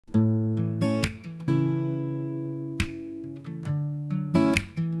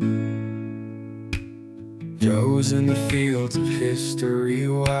Joe's in the fields of history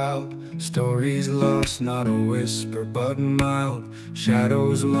wild. Stories lost, not a whisper but mild.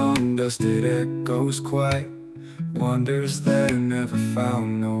 Shadows long, dusted echoes quiet. Wonders there never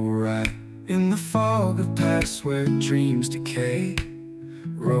found no right. In the fog of past where dreams decay,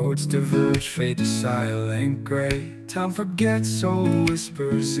 roads diverge, fade to silent gray. Time forgets old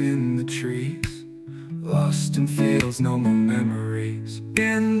whispers in the trees. Lost in fields, no more memories.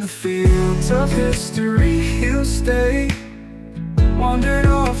 In the fields of history he'll stay. Wandered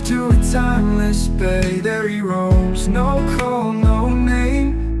off to a timeless bay. There he roams, no call, no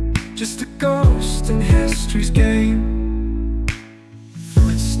name, just a ghost in history's game.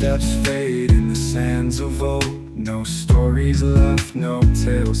 Footsteps fade in the sands of old. No stories left, no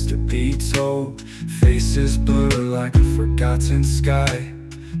tales to be told. Faces blur like a forgotten sky.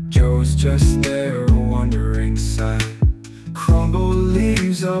 Joe's just there, a wandering sight. Crumbled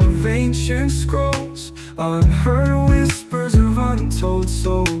leaves of ancient scrolls, unheard whispers of untold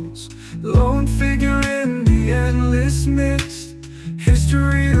souls. Lone figure in the endless mist.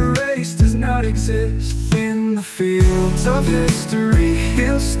 History erased, does not exist. In the fields of history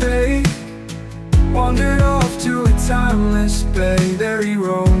he'll stay. Wandered off to a timeless bay. There he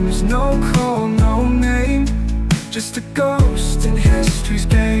roams, no call, no name, just a ghost in history's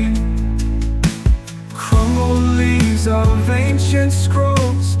game. Crumbled leaves of ancient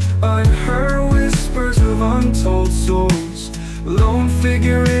scrolls, unheard whispers of untold souls. Lone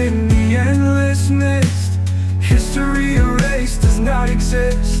figure in the endless mist. History erased, does not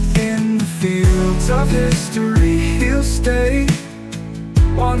exist. In the fields of history he'll stay.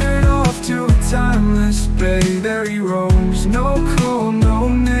 Wandered off to a timeless bay. There he roams, no call, no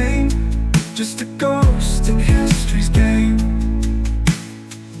name, just a ghost in history's game.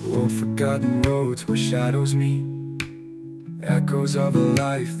 Old forgotten roads where shadows meet, echoes of a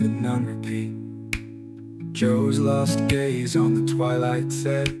life that none repeat. Joe's lost gaze on the twilight's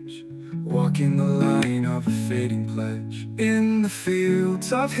edge, walking the line of a fading pledge. In the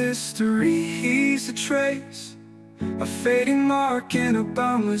fields of history he's a trace, a fading mark in a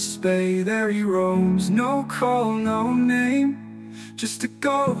boundless bay. There he roams, no call, no name, just a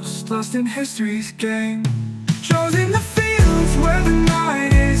ghost lost in history's game. Joe's in the fields where the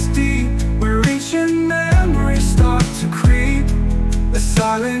night is deep, where ancient memories start to creep. A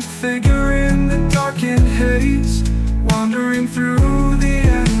silent figure in the darkened haze, wandering through the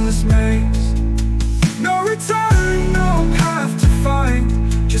endless maze. No return, no path to find,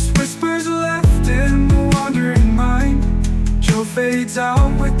 just whispers left in the wandering mind. Joe fades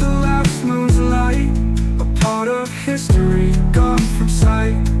out with the last moon's light, a part of history gone from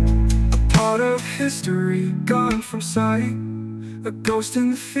sight. A part of history gone from sight. A ghost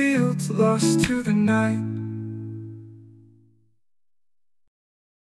in the fields lost to the night.